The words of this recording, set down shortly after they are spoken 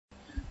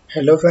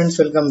Hello friends,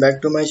 welcome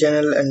back to my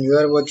channel and you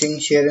are watching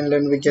Share and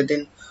Learn with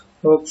Jatin.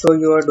 Hope so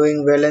you are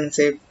doing well and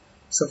safe.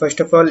 So first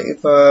of all,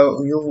 if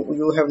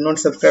you have not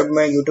subscribed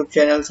my YouTube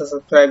channel, so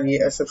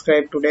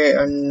subscribe today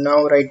and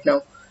now right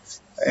now,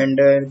 and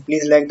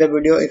please like the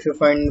video if you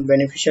find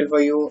beneficial for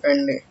you,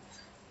 and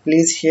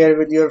please share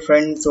with your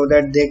friends so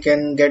that they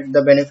can get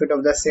the benefit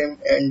of the same,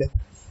 and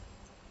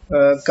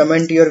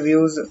comment your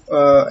views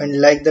and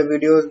like the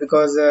videos,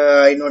 because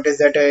I noticed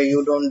that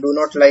you do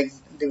not like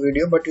the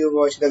video but you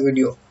watch the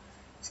video.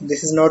 So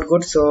this is not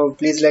good, so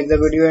please like the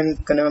video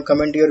and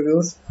comment your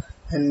views,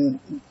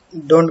 and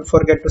don't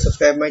forget to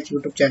subscribe my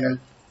YouTube channel.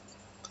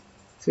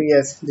 So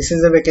yes, this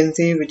is a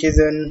vacancy which is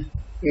in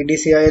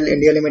EDCIL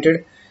India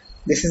Limited.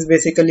 This is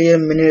basically a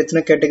mini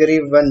Ratna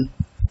category 1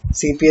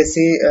 CPSC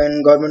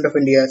and Government of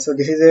India. So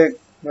this is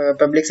a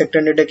public sector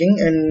undertaking,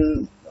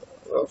 and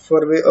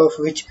of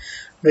which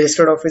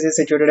registered office is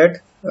situated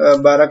at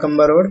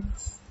Barakamba Road,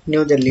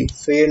 new Delhi.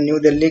 सो ये new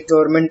Delhi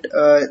government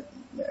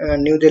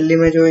new Delhi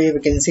में जो ये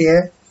vacancy है,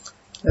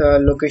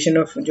 location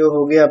of जो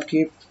होगी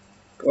आपकी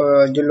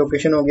जो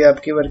location होगी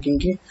आपकी वर्किंग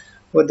की,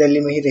 वो दिल्ली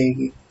में ही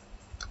रहेगी.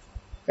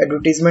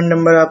 एडवर्टीजमेंट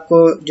नंबर आपको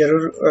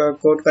जरूर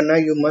कोट करना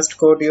है. You must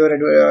coat your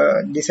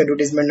this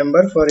advertisement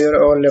number for your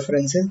all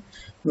references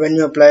when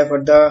you apply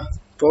for the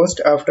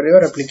post after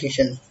your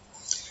application.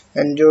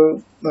 And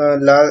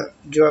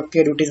जो आपकी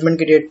एडवर्टीजमेंट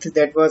की डेट थी,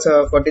 that was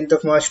 14th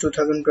of March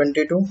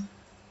 2022.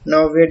 Now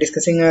we are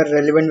discussing a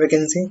relevant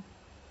vacancy.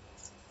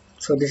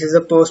 So this is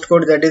a post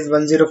code, that is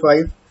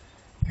 105,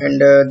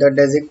 and the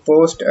basic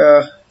post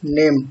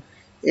name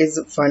is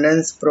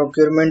Finance,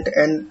 Procurement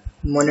and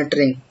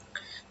Monitoring.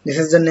 This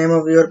is the name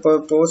of your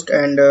post,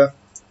 and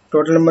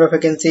total number of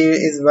vacancy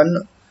is one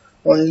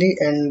only,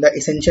 and the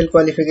essential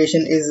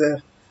qualification is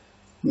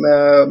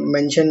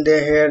mentioned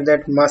there here,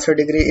 that master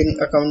degree in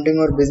accounting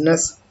or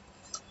business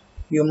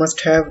you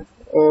must have,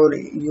 or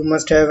you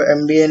must have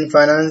MBA in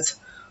finance,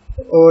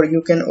 or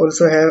you can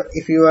also have,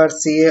 if you are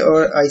CA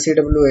or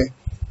ICWA,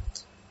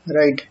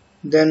 right,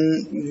 then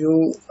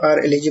you are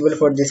eligible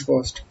for this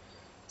post.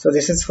 So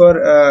this is for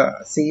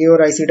CA or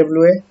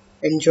ICWA,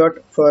 in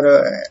short, for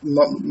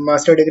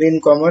master degree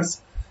in commerce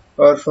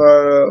or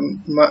for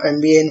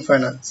MBA in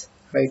finance,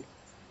 right.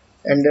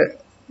 And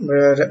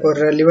और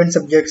relevant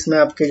subjects में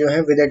आपके जो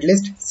है with at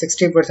least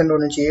 60%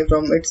 होने चाहिए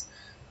from its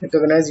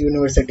recognized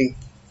university.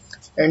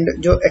 And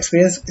जो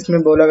experience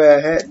इसमें बोला गया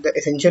है, the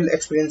essential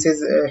experience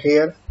is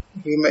here.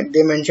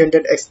 They mentioned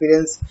that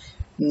experience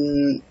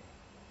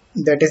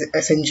that is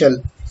essential.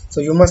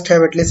 So you must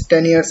have at least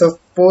 10 years of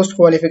post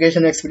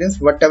qualification experience,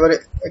 whatever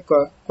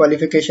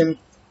qualification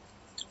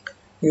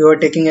you are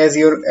taking as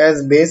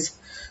base.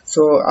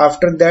 So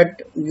after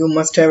that you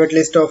must have at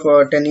least of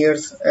 10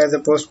 years as a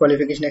post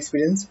qualification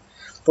experience.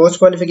 Post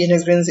qualification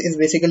experience is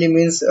basically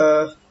means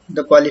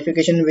the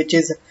qualification which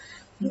is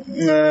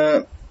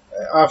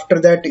after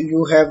that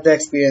you have the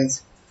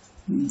experience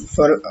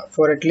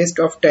for at least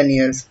of 10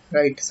 years,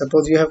 right.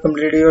 Suppose you have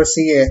completed your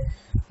CA,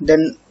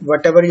 then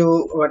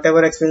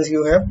whatever experience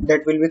you have,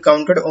 that will be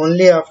counted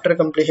only after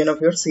completion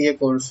of your CA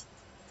course.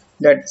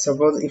 That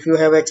suppose if you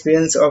have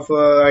experience of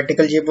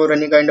articleship or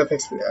any kind of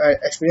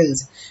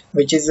experience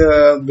which is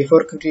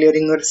before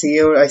clearing your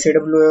CA or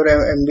ICWA or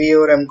MBA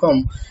or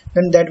MCom,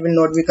 then that will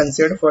not be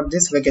considered for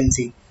this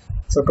vacancy.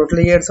 So total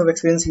years of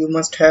experience you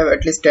must have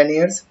at least 10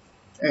 years,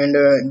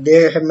 and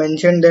they have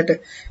mentioned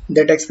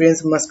that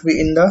experience must be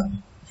in the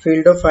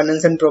field of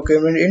finance and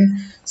procurement in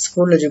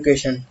school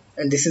education,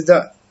 and this is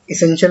the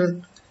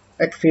essential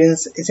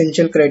experience,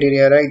 essential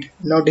criteria, right.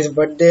 Now this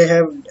what they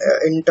have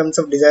in terms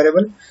of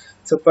desirable.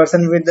 So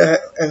person with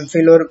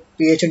MPhil or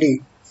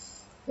PhD,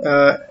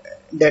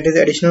 that is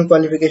additional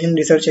qualification,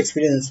 research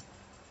experience,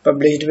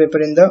 published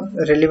paper in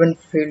the relevant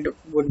field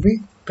would be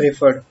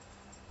preferred.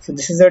 So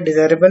this is a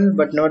desirable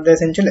but not the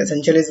essential.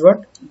 Essential is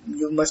what?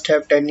 You must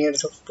have 10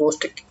 years of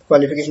post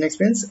qualification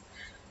experience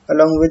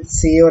along with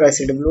CA or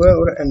ICWA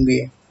or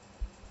MBA,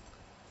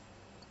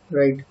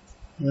 right.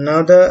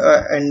 Now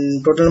the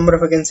and total number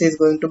of vacancy is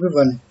going to be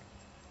 1,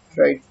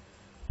 right.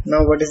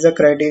 Now what is the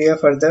criteria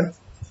further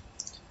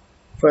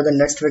for the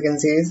next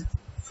vacancy is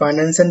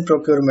Finance and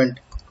Procurement.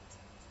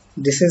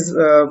 This is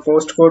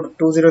post code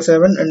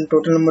 207, and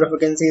total number of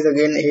vacancy is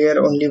again here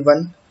only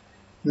 1.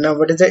 Now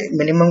what is the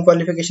minimum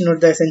qualification or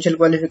the essential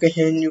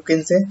qualification, you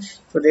can say?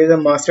 So there is a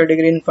master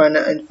degree in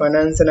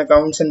finance and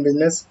accounts and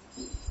business,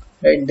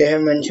 right, they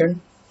have mentioned,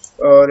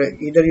 or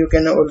either you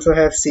can also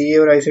have CA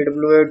or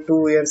ICWA,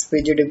 2 years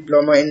PG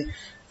diploma in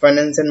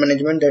finance and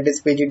management, that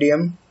is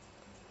PGDM,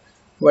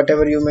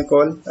 whatever you may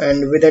call,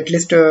 and with at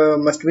least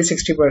must be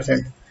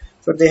 60%.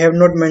 So they have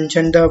not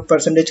mentioned the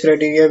percentage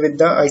criteria with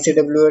the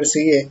ICW or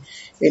CA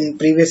in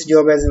previous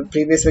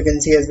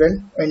vacancy as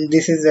well, and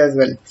this is as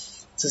well.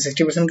 So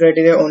 60%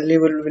 criteria only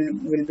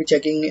will be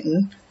checking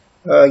in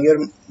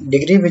your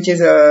degree which is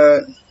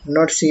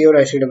not CA or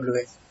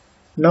ICWA.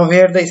 Now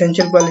here the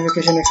essential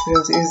qualification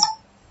experience is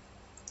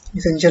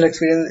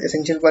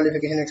essential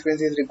qualification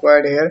experience is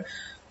required here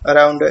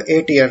around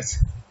 8 years,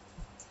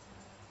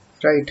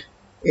 right.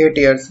 8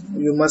 years.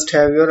 You must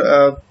have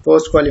your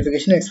post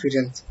qualification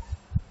experience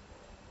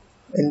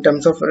in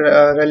terms of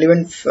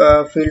relevant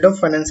field of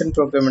finance and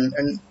procurement.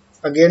 And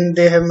again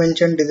they have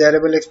mentioned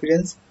desirable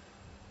experience,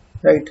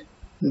 right?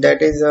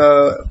 That is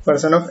a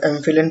person of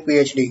MPhil and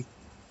PhD.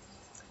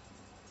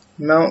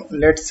 Now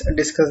let's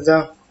discuss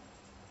the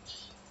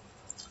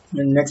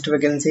next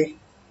vacancy.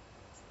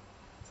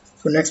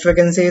 So next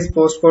vacancy is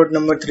postcode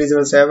number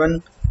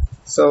 307.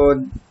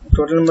 So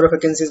total number of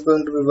vacancies is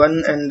going to be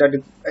 1, and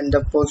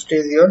the post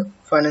is your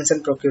finance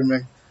and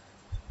procurement.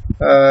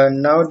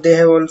 Now they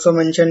have also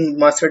mentioned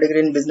master degree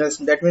in business.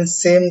 That means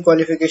same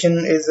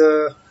qualification is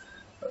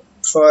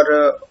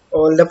for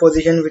all the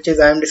position which is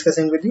I am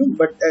discussing with you,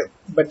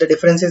 but the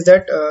difference is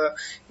that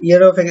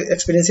year of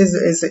experience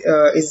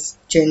is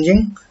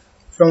changing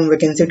from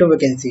vacancy to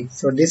vacancy.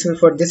 So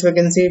for this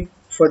vacancy,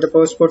 for the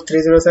post code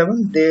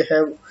 307,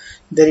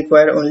 they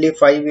require only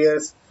 5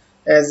 years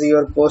as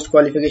your post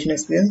qualification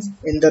experience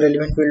in the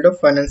relevant field of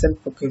finance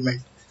and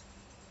procurement,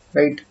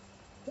 right?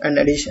 And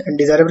addition and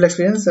desirable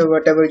experience,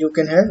 whatever you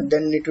can have,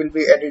 then it will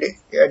be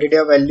added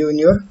a value in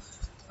your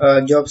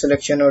job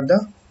selection or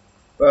the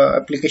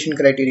application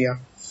criteria,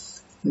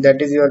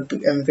 that is your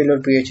MPhil or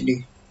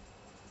PhD.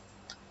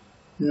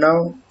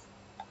 Now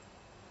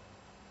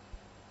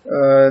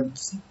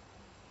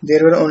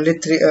there were only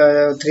three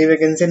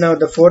vacancies. Now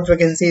the fourth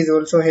vacancy is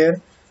also here,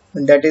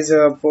 and that is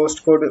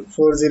post code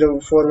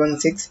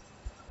 40416,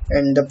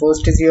 and the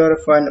post is your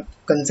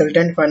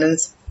consultant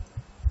finance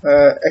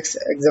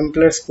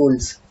exemplar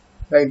schools,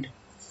 right?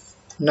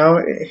 Now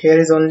here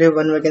is only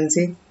one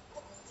vacancy.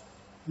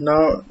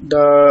 Now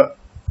the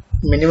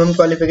minimum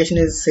qualification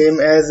is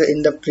same as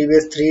in the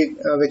previous three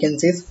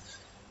vacancies,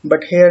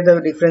 but here the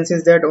difference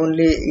is that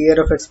only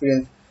year of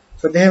experience.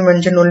 So they have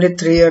mentioned only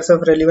 3 years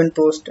of relevant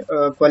post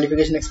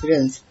qualification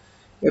experience.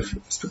 If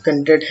the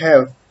candidate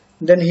have,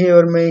 then he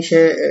or may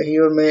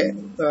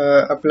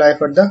apply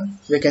for the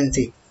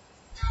vacancy,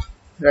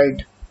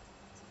 right?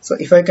 So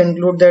if I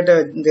conclude that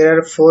there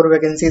are 4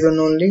 vacancies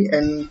only,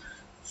 and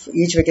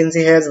each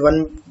vacancy has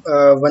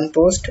one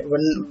post,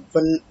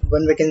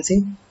 one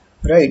vacancy,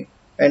 right?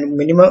 And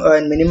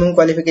minimum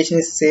qualification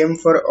is same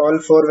for all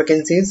 4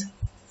 vacancies,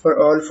 for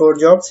all 4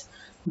 jobs.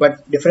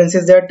 But difference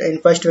is that in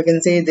first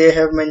vacancy they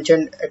have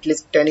mentioned at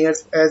least 10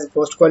 years as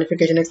post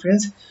qualification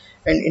experience,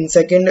 and in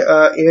second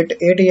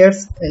 8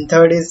 years, and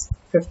third is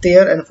 5th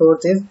year, and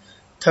fourth is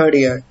 3rd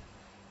year.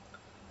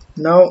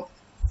 Now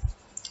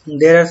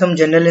there are some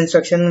general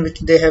instruction which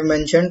they have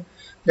mentioned,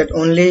 that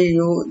only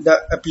the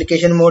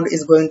application mode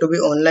is going to be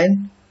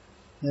online.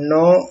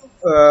 No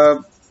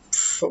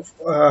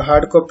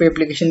hard copy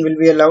application will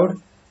be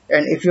allowed,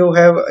 and if you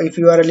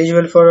are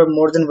eligible for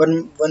more than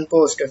one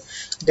post,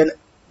 then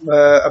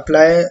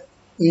apply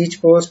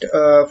each post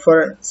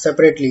for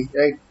separately,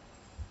 right?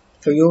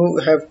 So you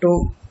have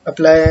to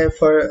apply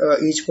for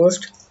each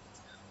post.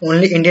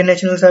 Only Indian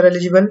nationals are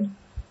eligible,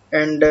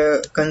 and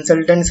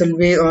consultants will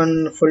be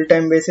on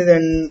full-time basis,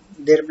 and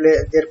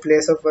their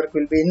place of work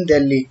will be in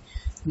Delhi,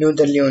 New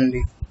Delhi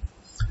only.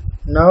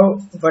 Now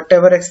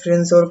whatever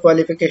experience or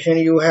qualification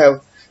you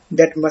have,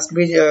 that must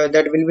be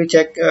that will be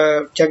checked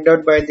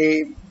out by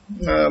the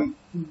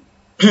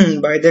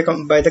by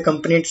the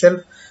company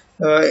itself.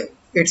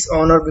 It's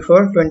on or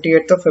before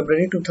 28th of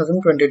February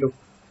 2022.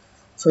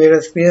 So your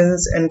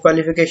experience and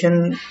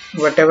qualification,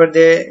 whatever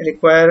they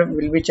require,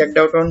 will be checked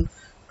out on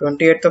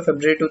 28th of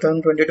February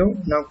 2022.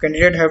 Now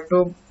candidate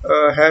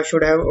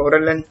should have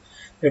oral and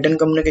written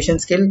communication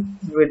skill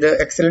with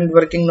excellent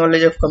working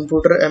knowledge of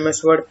computer,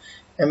 MS Word,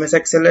 MS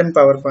Excel and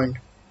PowerPoint.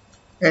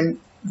 And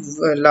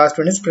last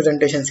one is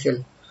presentation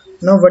skill.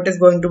 Now what is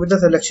going to be the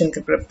selection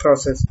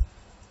process?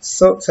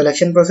 So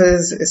selection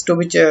process is to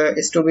be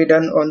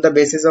done on the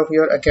basis of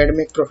your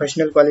academic,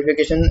 professional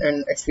qualification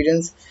and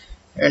experience,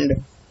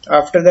 and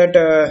after that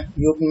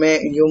you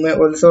may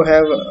also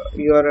have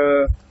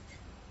your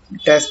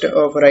test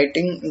of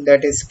writing,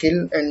 that is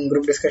skill, and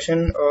group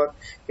discussion or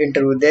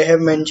interview. They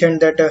have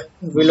mentioned that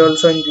will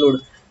also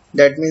include.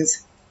 That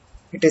means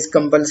it is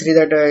compulsory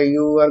that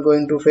you are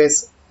going to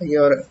face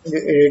your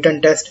written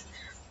test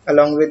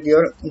along with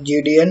your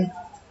GDN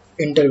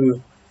interview,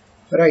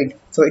 right?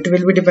 So it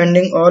will be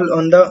depending all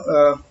on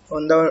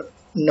the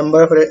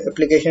number of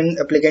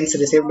applicants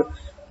received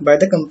by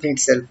the company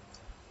itself,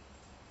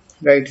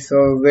 right?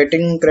 So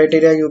weighting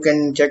criteria you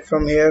can check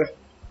from here.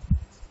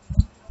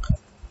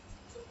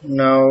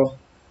 Now,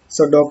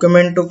 so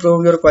document to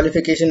prove your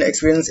qualification,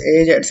 experience,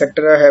 age,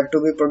 etc. have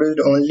to be produced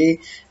only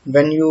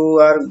when you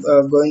are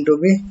going to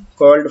be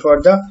called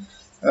for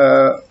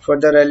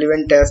the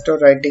relevant test or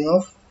writing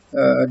of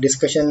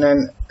discussion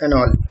and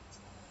all.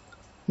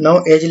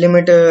 Now age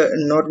limit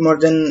not more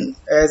than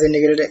as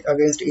indicated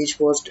against each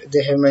post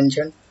they have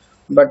mentioned,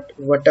 but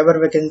whatever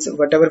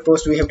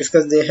post we have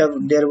discussed,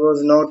 there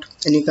was not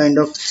any kind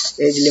of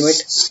age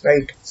limit,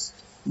 right?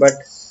 But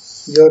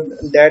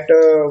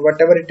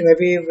whatever it may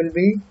be will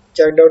be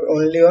checked out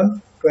only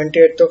on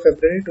 28th of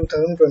February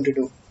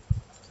 2022,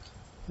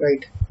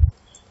 right?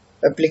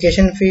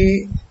 Application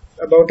fee,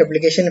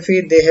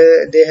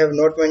 they have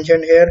not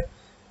mentioned here,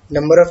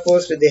 number of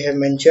posts they have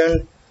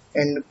mentioned,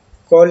 and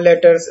call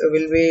letters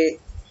will be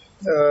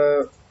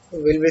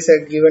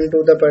given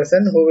to the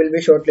person who will be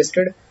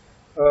shortlisted,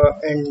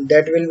 and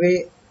that will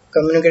be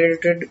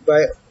communicated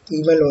by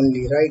email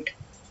only, right?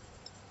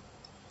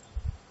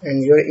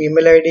 And your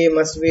email ID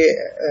must be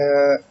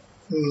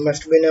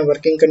in a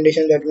working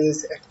condition, that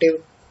means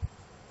active,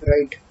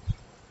 right?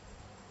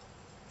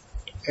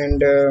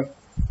 And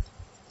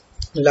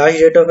last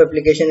date of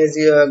application is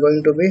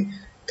going to be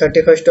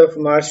 31st of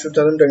March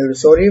 2022.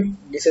 Sorry,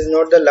 this is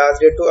not the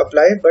last date to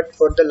apply, but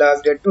for the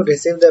last date to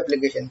receive the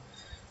application.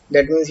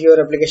 That means your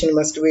application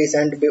must be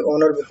sent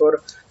on or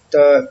before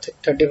the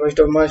 31st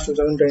of March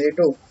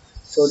 2022,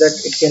 so that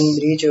it can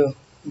reach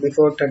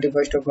before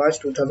 31st of March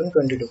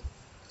 2022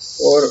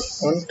 or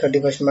on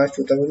 31st March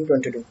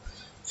 2022.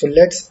 So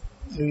let's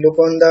look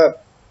on the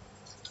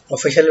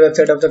official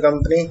website of the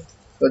company.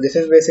 So this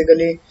is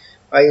basically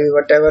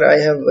whatever I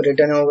have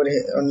written over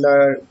here on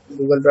the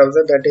Google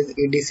browser, that is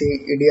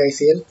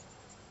EDCIL,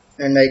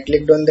 and I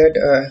clicked on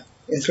that.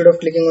 Instead of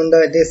clicking on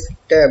this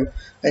tab,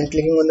 I'm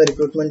clicking on the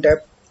recruitment tab.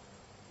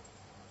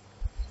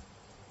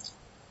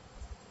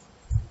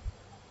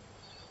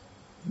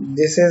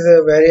 This is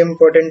very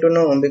important to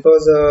know,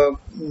 because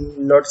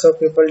lots of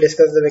people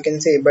discuss the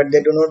vacancy, but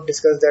they do not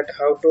discuss that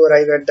how to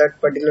arrive at that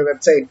particular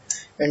website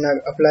and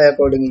apply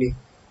accordingly.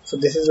 So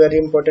this is very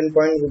important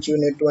point which you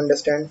need to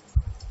understand.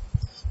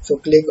 So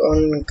click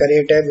on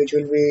career tab, which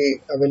will be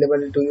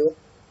available to you,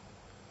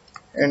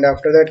 and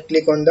after that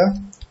click on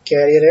the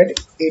career at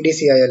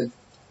EDCIL.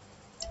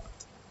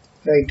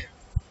 Right,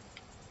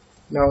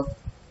 now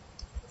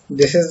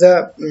this is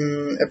the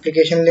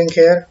application link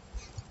here.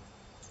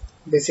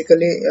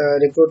 Basically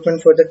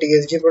recruitment for the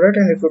TSG product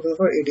and recruitment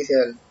for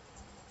EDCIL.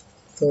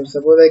 So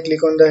suppose I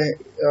click on the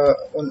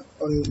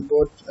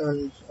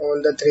on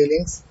all the three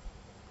links,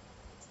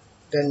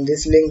 then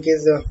this link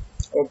is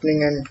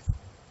opening, and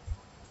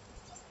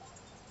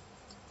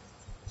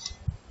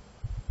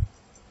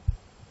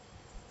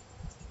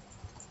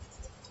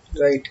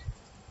right,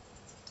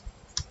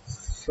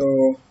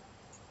 so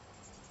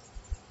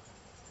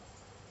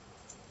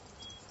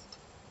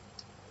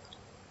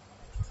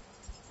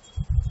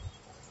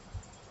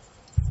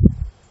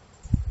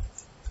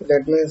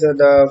that means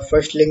the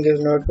first link is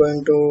not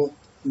going to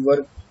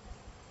work,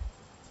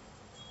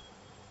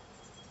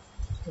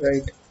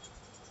 right?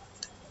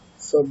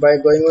 So by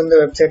going on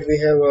the website, we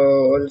have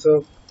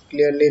also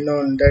clearly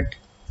known that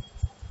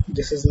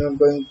this is not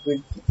going to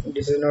be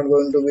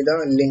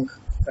the link,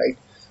 right?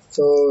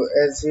 So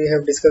as we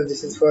have discussed,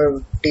 this is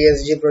for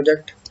TSG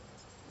project,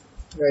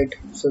 right?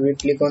 So we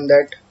click on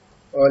that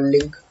all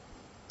link.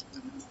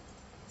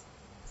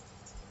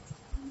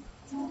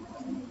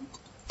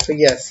 So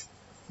yes,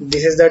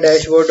 this is the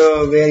dashboard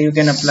where you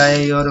can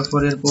apply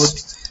for your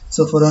post.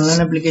 So for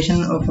online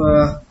application of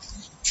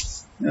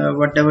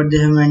whatever they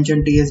have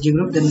mentioned TSG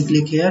group, then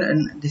click here,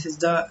 and this is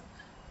the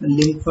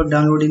link for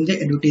downloading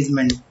the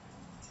advertisement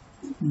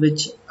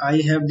which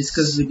I have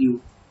discussed with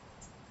you,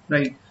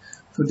 right?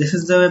 So this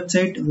is the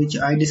website which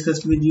I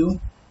discussed with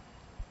you.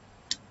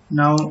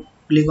 Now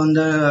click on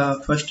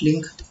the first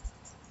link,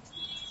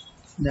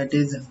 that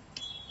is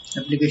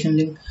application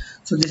link.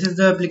 So this is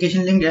the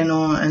application link,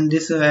 and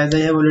this as I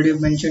have already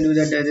mentioned you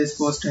that this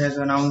post has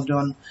announced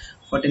on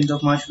 14th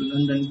of March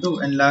 2022,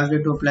 and last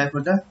day to apply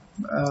for the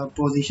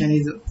position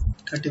is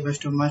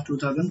 31st of March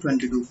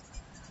 2022,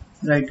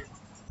 right?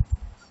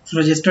 So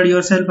register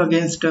yourself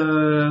against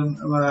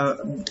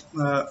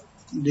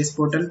this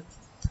portal.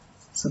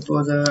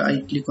 Suppose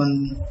I click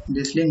on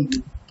this link,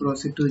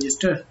 proceed to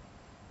register,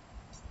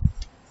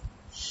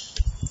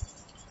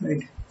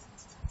 right?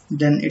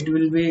 Then it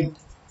will be,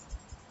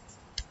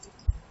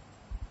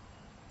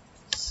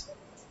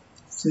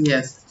 so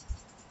yes,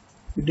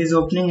 it is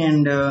opening,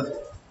 and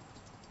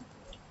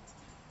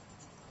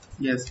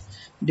yes,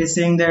 it is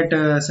saying that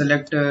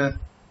select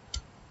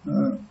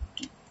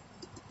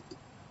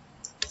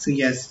so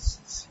yes,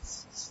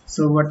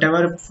 so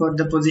whatever for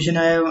the position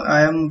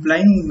I am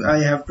applying,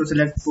 I have to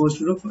select post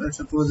group.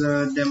 Suppose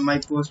then my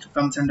post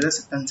comes under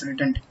as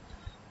consultant,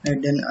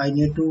 and then I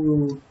need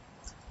to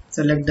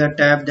select the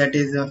tab, that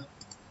is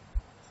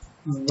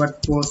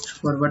what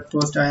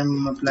post I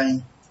am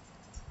applying,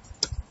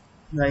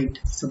 right?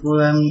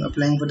 Suppose I am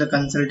applying for the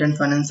consultant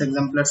finance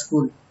exemplar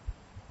school,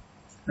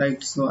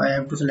 right? So I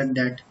have to select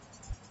that,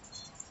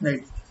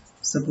 right?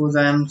 Suppose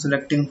I am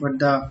selecting for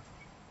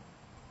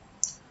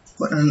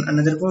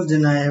another post,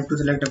 then I have to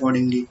select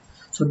accordingly.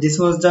 So this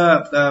was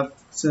the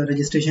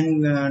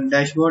registration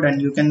dashboard,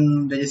 and you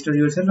can register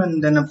yourself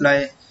and then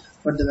apply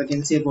for the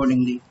vacancy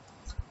accordingly.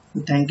 So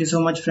thank you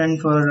so much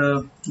friend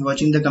for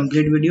watching the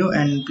complete video,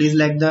 and please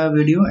like the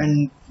video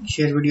and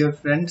share with your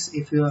friends.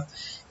 If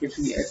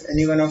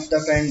any one of the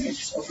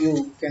friends of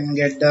you can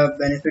get the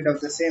benefit of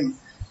the same,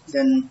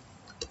 then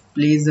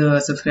please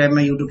subscribe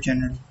my YouTube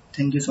channel.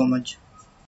 Thank you so much.